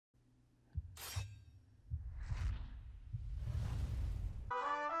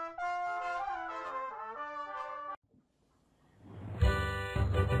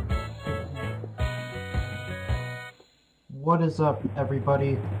What is up,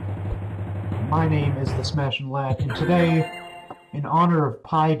 everybody? My name is the Smashin' Lad, and today, in honor of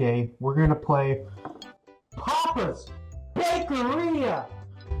Pi Day, we're gonna play Papa's Bakeria!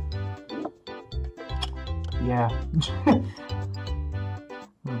 Yeah.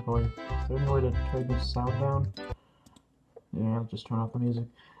 Oh boy. Is there any way to turn this sound down? Yeah, I'll just turn off the music.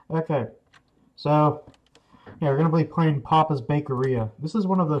 Okay. So, yeah, we're gonna be playing Papa's Bakeria. This is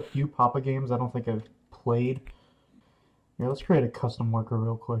one of the few Papa games I don't think I've played. Yeah, let's create a custom worker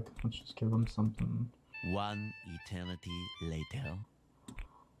real quick. Let's just give them something. One eternity later.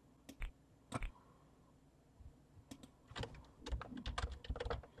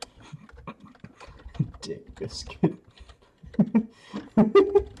 Dick biscuit.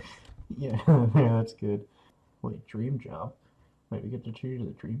 Yeah, yeah, that's good. Wait, dream job? Wait, we get to choose the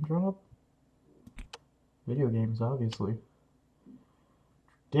dream job? Video games, obviously.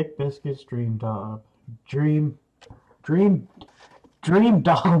 Dick Biscuit's dream job. Dream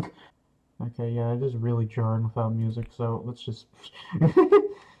dog! Okay, yeah, it is really jarring without music, so let's just...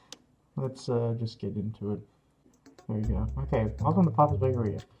 let's just get into it. There you go. Okay, welcome to Papa's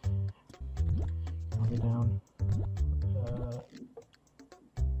Bakeria. I'll be down.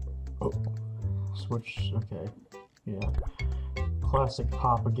 Oh. Switch, okay. Yeah. Classic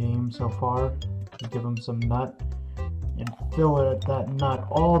Papa game so far. Give him some nut, and fill it at that nut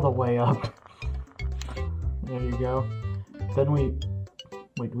all the way up. There you go. Then we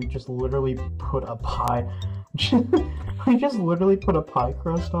just literally put a pie. We just literally put a pie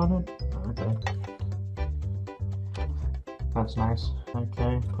crust on it? Okay. That's nice.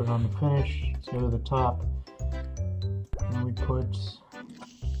 Okay, put it on the finish. Let's go to the top. And we put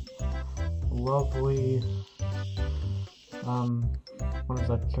lovely, what is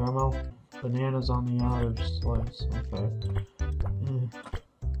that, caramel? Bananas on the outer slice. Okay.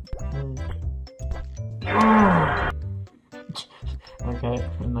 Okay,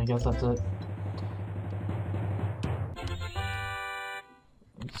 and I guess that's it.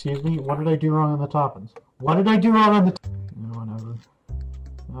 Excuse me, what did I do wrong on the toppings? What did I do wrong on the whatever.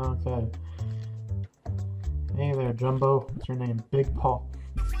 Okay. Hey there, Jumbo. What's your name? Big Paul.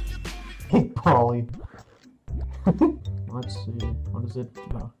 Big Paulie. Let's see. What is it?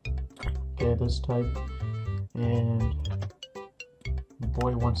 Oh. Okay, this type. And the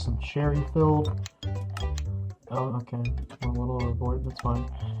boy wants some cherry filled. Oh, okay. A little overboard, that's fine.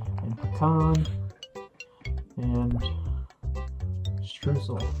 And pecan. And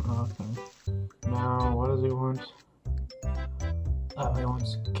streusel. Okay. Now, what does he want? Oh, he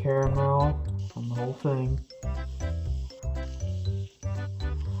wants caramel on the whole thing.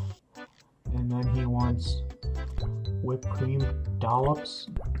 And then he wants whipped cream dollops.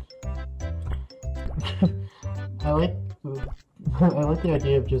 I like the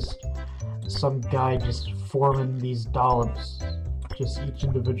idea of just some guy just forming these dollops, just each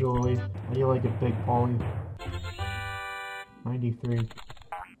individually. How do you like it, Big Paulie? 93.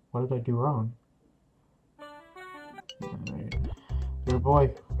 What did I do wrong? Alright. Good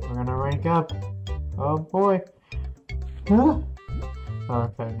boy. We're gonna rank up. Oh boy. Huh?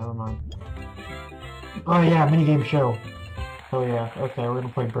 Okay, never mind. Oh yeah, minigame show. Oh yeah, okay, we're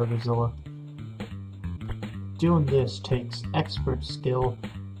gonna play Burgerzilla. Doing this takes expert skill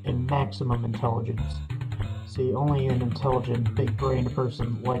and maximum intelligence. See, only an intelligent, big-brained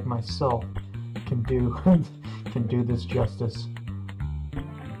person like myself can do this justice.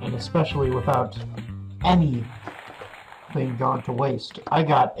 And especially without anything gone to waste. I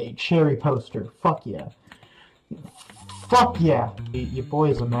got a cherry poster. Fuck yeah. Fuck yeah! Your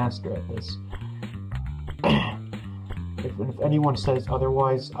boy is a master at this. If anyone says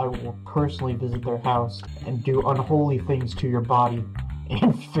otherwise, I will personally visit their house and do unholy things to your body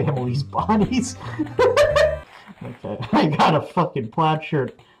and families' bodies. Okay, I got a fucking plaid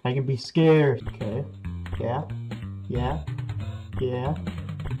shirt. I can be scared. Okay, yeah, yeah, yeah,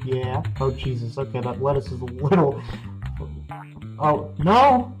 yeah. Oh Jesus, okay, that lettuce is a little... Oh,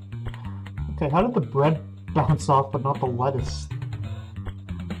 no! Okay, how did the bread bounce off but not the lettuce?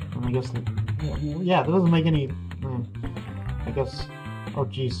 And I guess... Yeah, that doesn't make any... I guess... Oh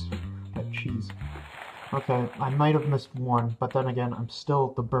jeez, that cheese. Okay, I might have missed one, but then again, I'm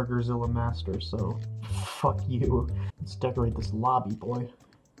still the Burgerzilla master, so fuck you. Let's decorate this lobby, boy.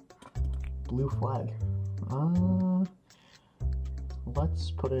 Blue flag.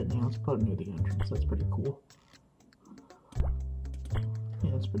 Let's put it near the entrance. That's pretty cool.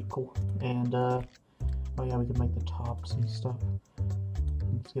 Yeah, that's pretty cool. And, oh yeah, we can make the tops and stuff.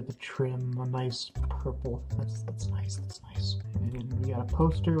 Let's get the trim, a nice purple. That's nice, that's nice. And we got a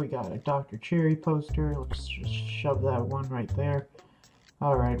poster, we got a Dr. Cherry poster. Let's just shove that one right there.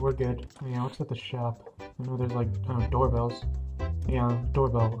 Alright, we're good. Yeah, let's get the shop. I know there's like doorbells. Yeah,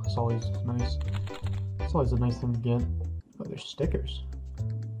 doorbell is always nice. It's always a nice thing to get. Oh, there's stickers.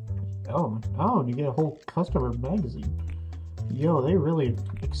 Oh, and you get a whole customer magazine. Yo, they really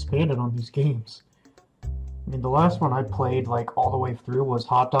expanded on these games. I mean, the last one I played, like, all the way through was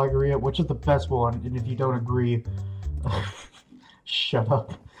Hot Doggeria, which is the best one, and if you don't agree, shut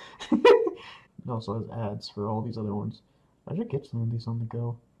up. It also has ads for all these other ones. I should get some of these on the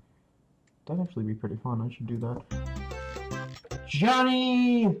go. That'd actually be pretty fun. I should do that.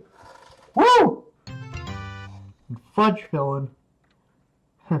 Johnny! Woo! Fudge filling.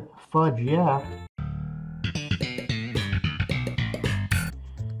 Fudge, yeah.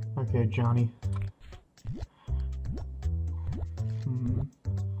 Okay, Johnny.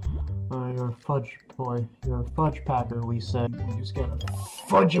 You're a fudge boy. You're a fudge packer, we said. You just gotta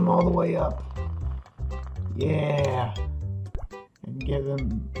fudge him all the way up. Yeah. And give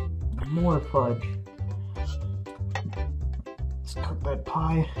him more fudge. Let's cook that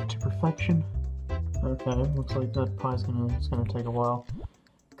pie to perfection. Okay, looks like that pie's gonna take a while.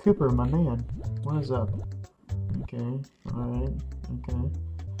 Cooper, my man, what is up? Okay, alright, okay.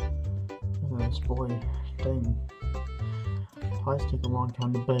 Look at this boy, dang. Pies take a long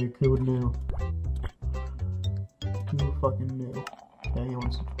time to bake, who knew? Who fucking knew? Okay, he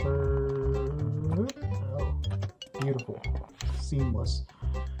wants to oh, beautiful. Seamless.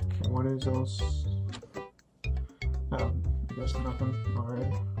 And what is else? Oh, I guess nothing.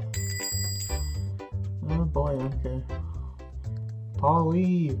 Alright. Oh boy, okay. Papa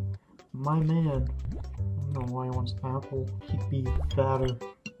Louie, my man. I don't know why he wants apple. He'd be fatter.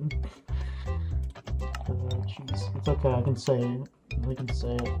 Jeez. It's okay, I can say it. I can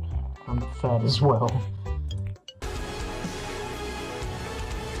say it. I'm fat as well. Okay.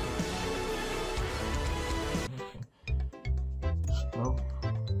 Oh.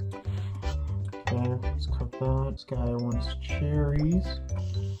 Okay, let's cook that. This guy wants cherries.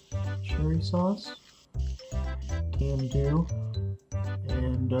 Cherry sauce. Can do.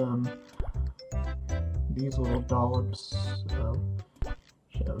 And, these little dollops.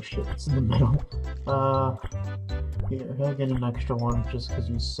 Oh shit, it's in the middle. Here, he'll get an extra one just because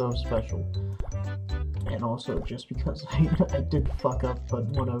he's so special. And also just because I did fuck up, but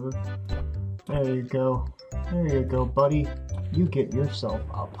whatever. There you go. There you go, buddy. You get yourself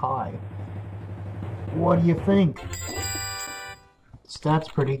a pie. What do you think? That's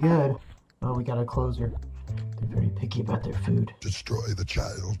pretty good. Oh, we got a closer. They're very picky about their food. Destroy the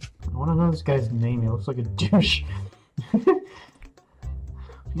child. I want to know this guy's name. He looks like a douche.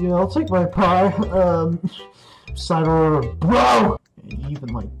 Yeah, I'll take my pie. Side order, bro! And he even,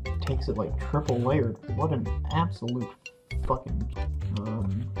 like, takes it, like, triple layered. What an absolute fucking...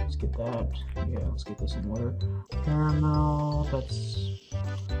 let's get that. Yeah, let's get this in order. Caramel, that's...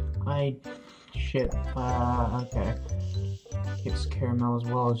 Shit. Okay. Gets caramel as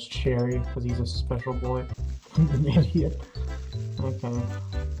well as cherry, because he's a special boy. An idiot. Okay.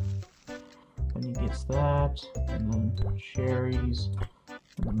 Then he gets that, and then cherries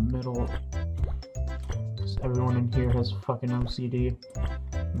in the middle. Everyone in here has fucking OCD.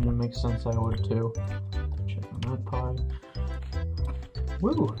 I mean, it makes sense I would too. Check on that pie.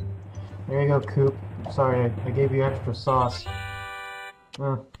 Woo! There you go, Coop. Sorry, I gave you extra sauce.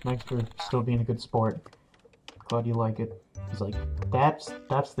 Thanks for still being a good sport. Glad you like it. He's like, that's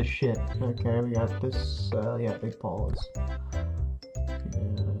the shit. Okay, we got this, yeah, Big Paul is.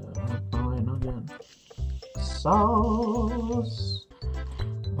 Yeah, alright, not good. Sauce!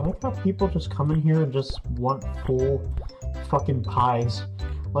 I like how people just come in here and just want full fucking pies.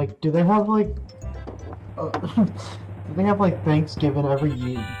 Like, do they have like... do they have like Thanksgiving every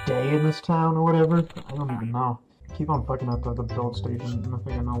day in this town or whatever? I don't even know. I keep on fucking up at the build station and I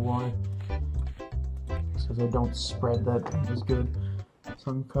think I know why. Because they don't spread that as good.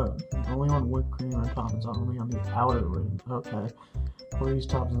 Some cut. Only on whipped cream or toppings, only on the outer ring. Okay. Pour these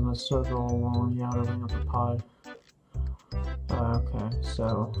toppings in a circle along the outer ring of the pie. Okay,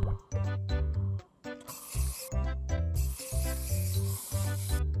 so...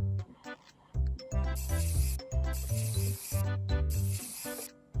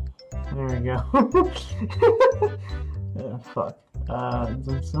 There we go. Yeah, fuck.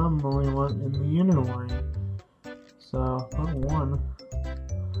 Then some only want in the inner ring. So, put one.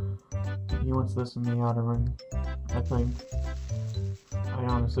 He wants this in the outer ring, I think. I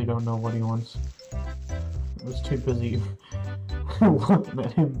honestly don't know what he wants. I was too busy looking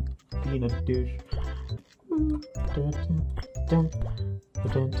at him being a douche.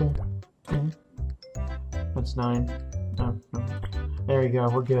 That's 9. No. There you go,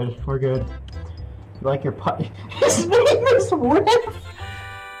 we're good, we're good. You like your pie? His name is Riff!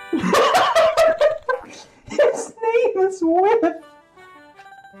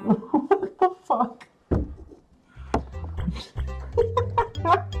 What the fuck?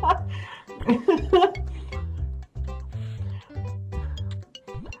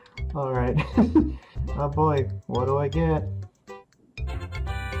 Alright. Oh boy, what do I get?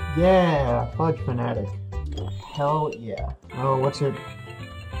 Yeah, Fudge Fanatic. Hell yeah. Oh, what's it?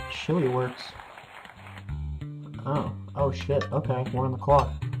 Chili works. Oh. Oh shit, okay, we're on the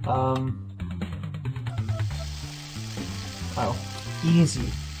clock. Oh. Easy.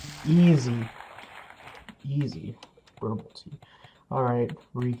 Easy. Easy. Verbal tea. Alright,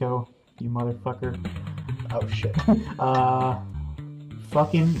 Rico, you motherfucker. Oh shit.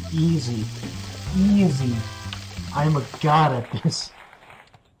 Fucking easy. Easy. I'm a god at this.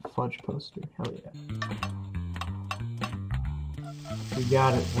 Fudge poster. Hell yeah. We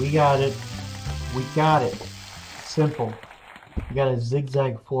got it. We got it. We got it. Simple. We got a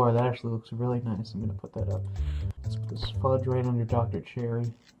zigzag floor. That actually looks really nice. I'm gonna put that up. Let's put this fudge right under Dr.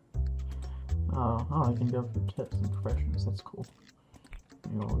 Cherry. Oh, I can go for tips and professions. That's cool.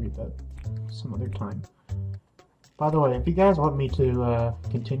 Maybe I'll read that some other time. By the way, if you guys want me to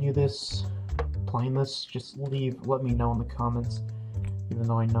continue this, playing this, just let me know in the comments. Even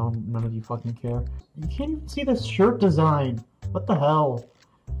though I know none of you fucking care. You can't even see this shirt design. What the hell?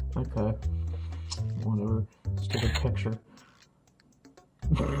 Okay. Whatever. Stupid picture.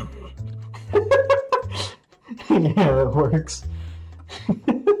 Yeah, that works.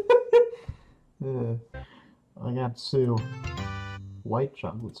 I got Sue. White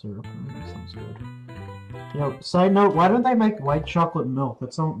chocolate syrup. Sounds good. Yo, side note, why don't they make white chocolate milk?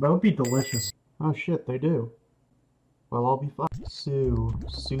 That would be delicious. Oh shit, they do. Well, I'll be fine.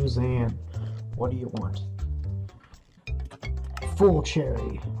 Suzanne, what do you want? Full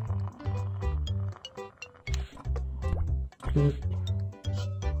cherry. Boop.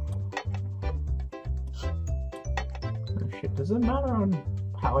 Oh shit, does it matter on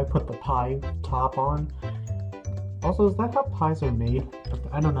how I put the pie top on? Also, is that how pies are made?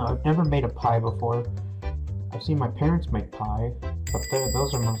 I don't know, I've never made a pie before. I've seen my parents make pie, but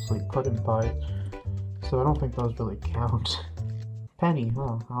those are mostly pudding pies, so I don't think those really count. Penny,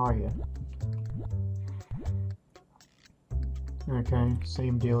 huh? How are you? Okay,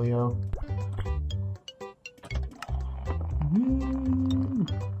 same dealio.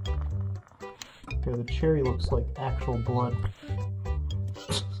 Okay, the cherry looks like actual blood.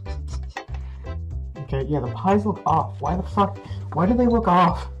 Okay, yeah, the pies look off. Why the fuck? Why do they look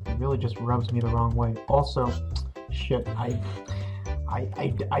off? It really just rubs me the wrong way. Also, shit, I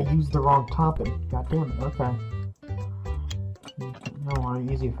used the wrong topping. God damn it, okay. No,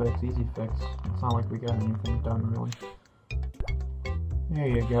 easy fix, easy fix. It's not like we got anything done, really. There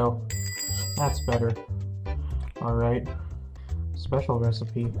you go. That's better. Alright. Special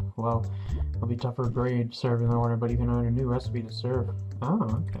recipe. Well, it'll be tougher grade serve in the order, but you can earn a new recipe to serve.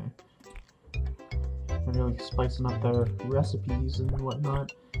 Oh, okay. They're really spicing up their recipes and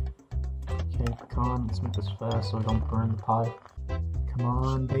whatnot. Okay, pecan, let's make this fast so I don't burn the pie. Come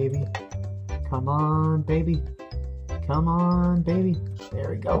on, baby. Come on, baby. Come on, baby. There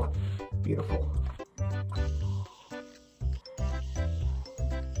we go. Beautiful.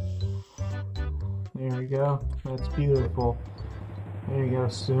 There we go. That's beautiful. There you go,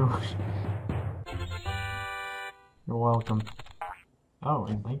 Sue. You're welcome. Oh,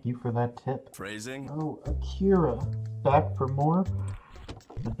 and thank you for that tip. Phrasing? Oh, Akira. Back for more?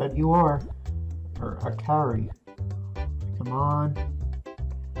 I bet you are. Or Akari. Come on.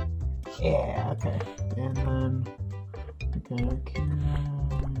 Yeah, okay. And then... Okay,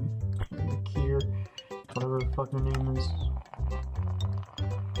 Akira. Whatever the fuck her name is.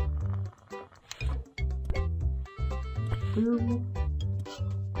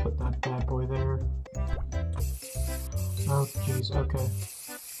 Put that bad boy there. Oh, jeez, okay.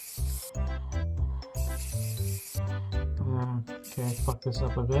 Okay, fuck this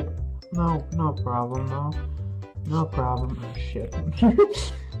up a bit. No, no problem, no. No problem. Oh, shit.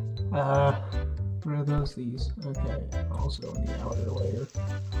 What are those? These? Okay, also in the outer layer.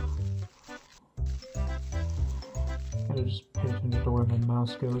 Gotta just pay attention to where my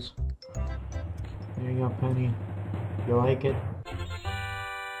mouse goes. There you go, Penny. You like it?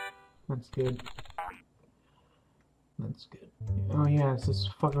 That's good. That's good. Oh yeah, it's this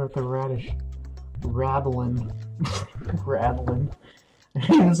fucker with the radish. Rattling. Rattling.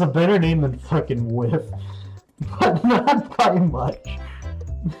 It's a better name than fucking Whiff. But not by much.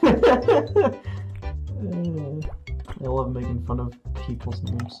 I love making fun of people's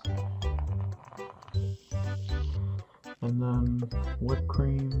names. And then whipped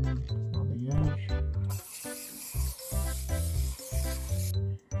cream on the edge.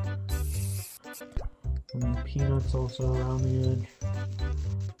 And then peanuts also around the edge.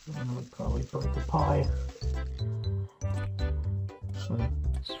 accidentally broke the pie.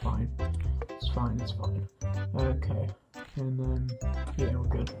 It's fine. It's fine, it's fine. Okay. And then, yeah, we're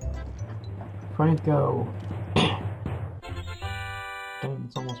good. Franco! Dang,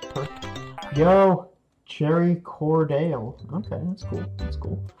 it's almost perfect. Yo! Cherry Cordale. Okay, that's cool. That's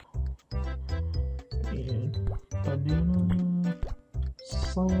cool. And banana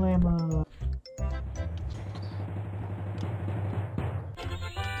slammer.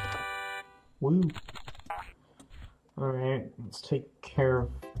 Woo. Alright, let's take care of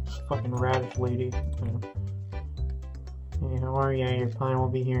fucking Radish Lady. Hey, how are ya? Your pie will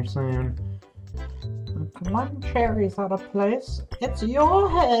be here soon. One cherry's out of place. It's your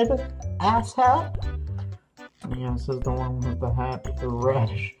head, asshat. Yeah, this is the one with the hat with the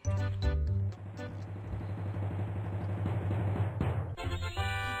radish.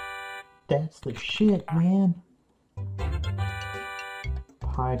 That's the shit, man.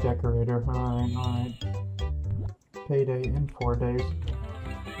 Pie decorator. Alright, alright. Payday in 4 days.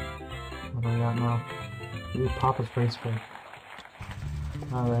 What do I got now? Ooh, Papa's bracelet.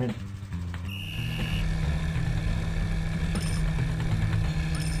 Alright.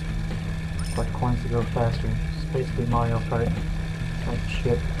 Collect coins to go faster. It's basically Mario Kart. Oh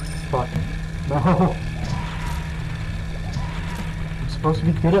shit. Fuck. No! I'm supposed to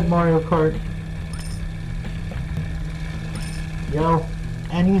be good at Mario Kart. Yo!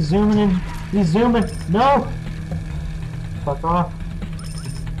 And he's zooming in! He's zooming! No! Fuck off.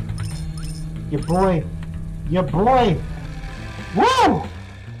 Your boy! Your boy! Woo!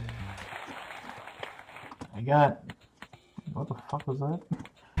 I got... What the fuck was that?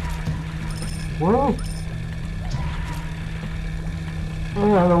 Whoa! Get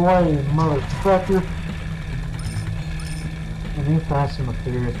out of the way, you motherfucker! The new Fast and the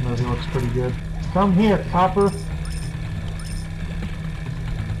Furious movie looks pretty good. Come here, copper!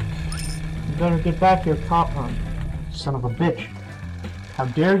 You better get back here, copper! Son of a bitch! How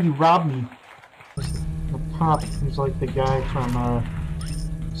dare you rob me! The cop, he's like the guy from,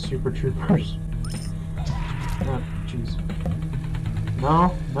 Super Troopers. Oh, jeez.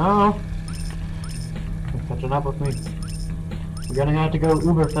 No, no! You're catching up with me. We're gonna have to go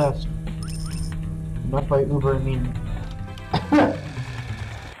uber fast. Not by Uber, I mean...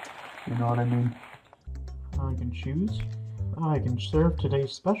 You know what I mean. I can choose. I can serve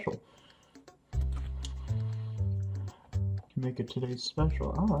today's special. Make it today's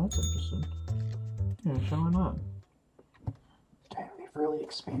special. Oh, that's interesting. Yeah, sure, why not? Damn, they've really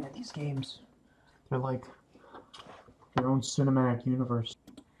expanded these games. They're like their own cinematic universe.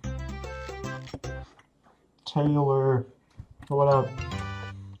 Taylor, what up?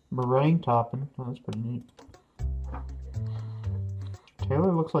 Meringue topping. Oh, that's pretty neat.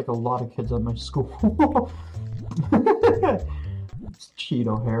 Taylor looks like a lot of kids at my school. It's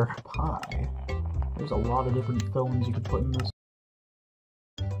Cheeto hair pie. There's a lot of different fillings you could put in this.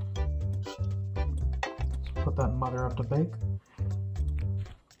 Let's put that mother up to bake.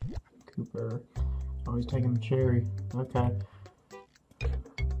 Cooper. Oh, he's taking the cherry. Okay.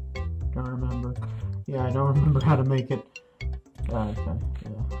 Don't remember. Yeah, I don't remember how to make it. Okay,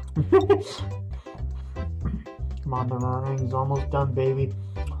 yeah. Come on, the meringue's almost done, baby.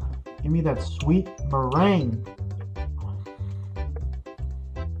 Give me that sweet meringue.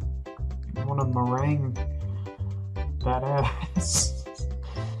 I want a meringue that ass.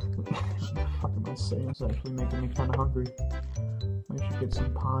 What the fuck am I saying? It's actually making me kind of hungry. I should get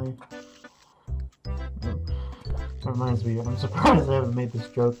some pie. Oh, that reminds me, I'm surprised I haven't made this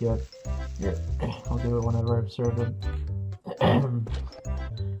joke yet. Here, I'll do it whenever I've served it.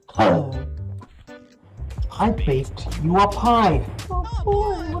 I baked you a pie! Oh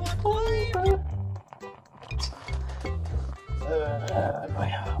boy, what's going on? My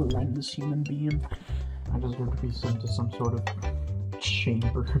horrendous human being. I deserve to be sent to some sort of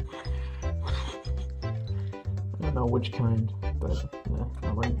chamber. I don't know which kind, but yeah,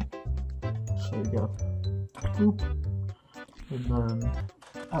 alright. There we go. Boop. And then...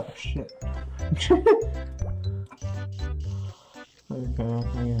 Oh shit. Okay, I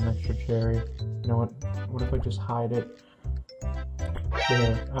need an extra cherry. You know what? What if I just hide it?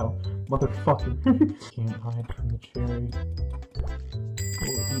 There. Oh, motherfucker. Can't hide from the cherry.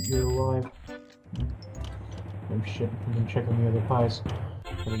 We'll eat you alive. Oh shit, I've been checking the other pies.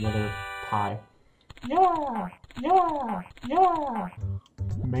 For the other pie. Yeah! Yeah! Yeah!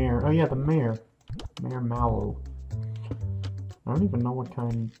 Mayor. Oh yeah, the mayor. Mayor Mallow. I don't even know what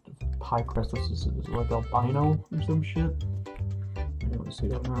kind of pie crust this is. Is it like albino or some shit? I don't see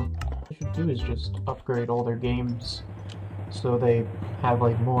that now. What they should do is just upgrade all their games so they have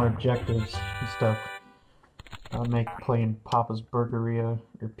like more objectives and stuff. make playing Papa's Burgeria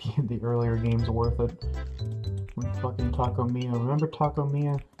or the earlier games worth it. Fucking Taco Mia. Remember Taco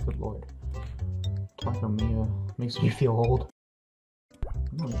Mia? Good lord. Taco Mia makes me feel old.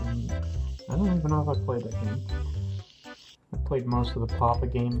 I don't even know if I played that game. I played most of the Papa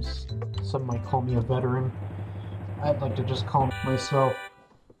games. Some might call me a veteran. I'd like to just call myself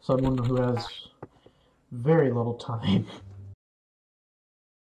someone who has very little time.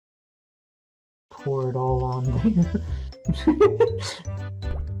 Pour it all on there.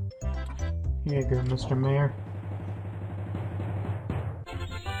 Here you go, Mr. Mayor.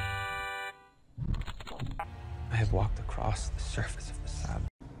 I have walked across the surface of the sand.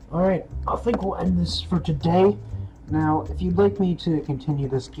 Alright, I think we'll end this for today. Now, if you'd like me to continue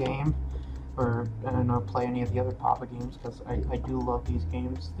this game, or, I don't know, play any of the other Papa games, because I do love these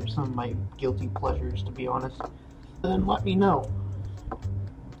games. They're some of my guilty pleasures, to be honest. Then let me know.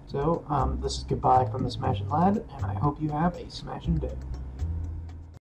 So, this is goodbye from the Smashing Lad, and I hope you have a smashing day.